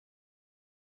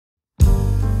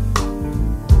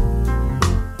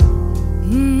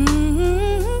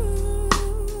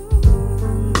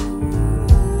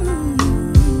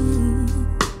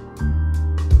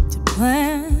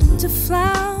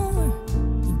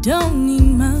don't need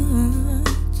much,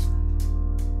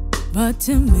 but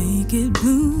to make it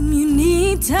bloom you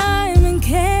need time and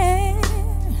care.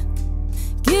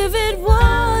 Give it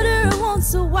water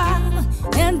once a while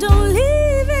and don't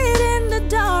leave it in the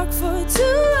dark for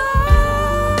too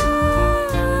long.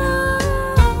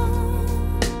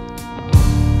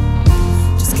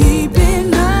 Just keep in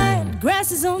mind,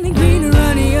 grass is only greener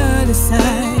on the other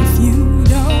side. If you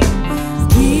don't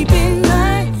keep in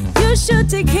mind, you should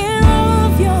take care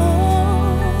of yours.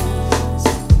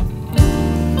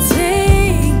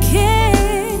 Take care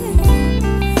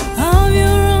of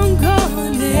your own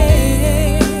garden.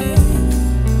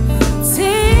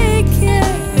 Take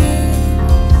care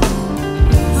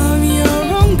of your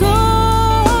own garden.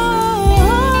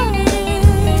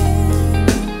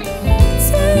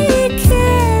 Take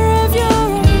care of your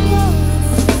own garden.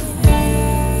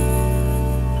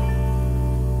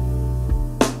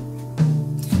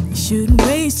 You shouldn't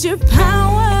waste your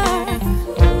power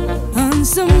on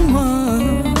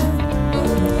someone who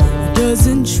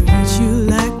doesn't treat you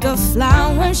like a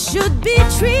flower should be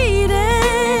treated.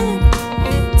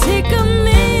 Take a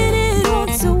minute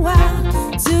once a while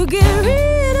to get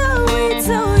rid of it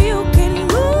so you can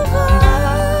move on.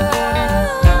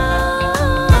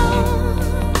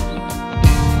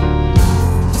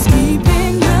 Just keep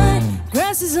in mind,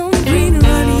 grass is only greener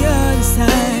on the other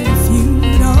side. If you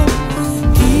don't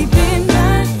keep in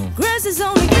mind, grass is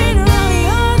only greener on the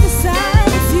other side.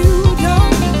 If you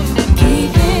don't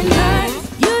keep in mind,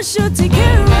 you should take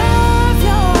care of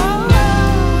yours.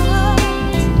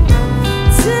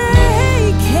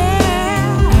 Take care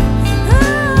of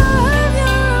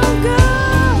your own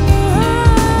garden.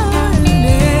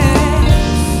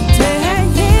 Take care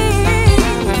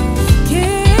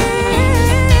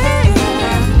of your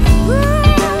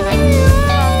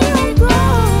own garden.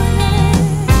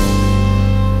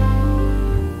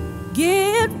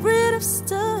 Get rid of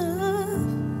stuff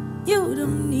you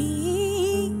don't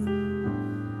need.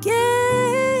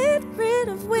 Get rid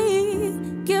of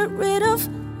weed. Get rid of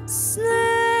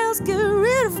snails. Get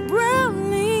rid of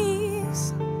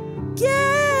brownies.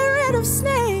 Get rid of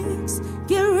snakes.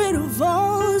 Get rid of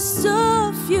all the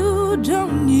stuff you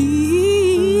don't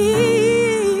need.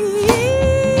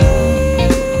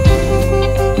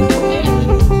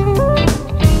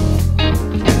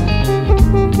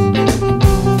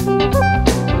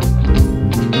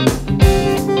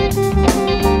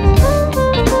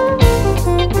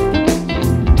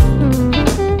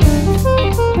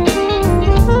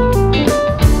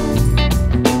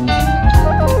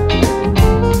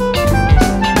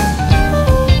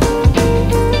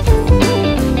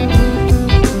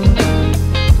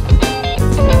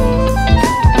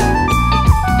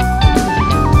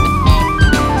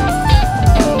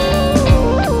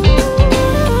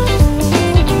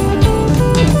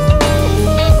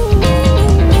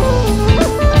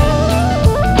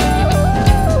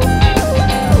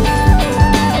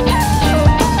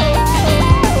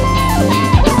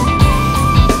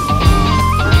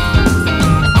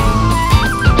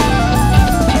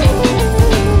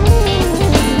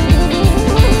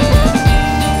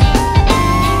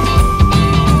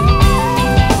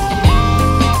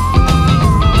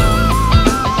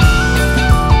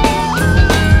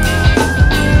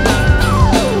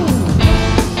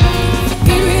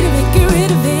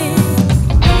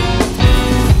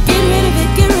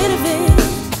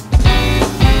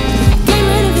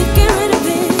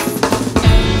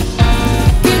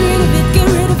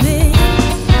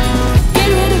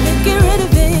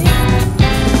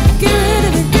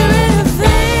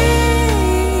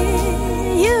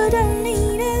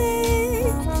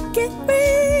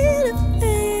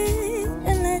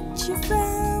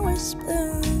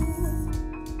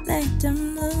 Let them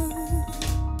bloom,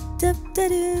 da da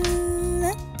do,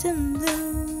 let them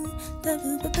bloom, da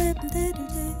da da da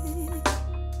da.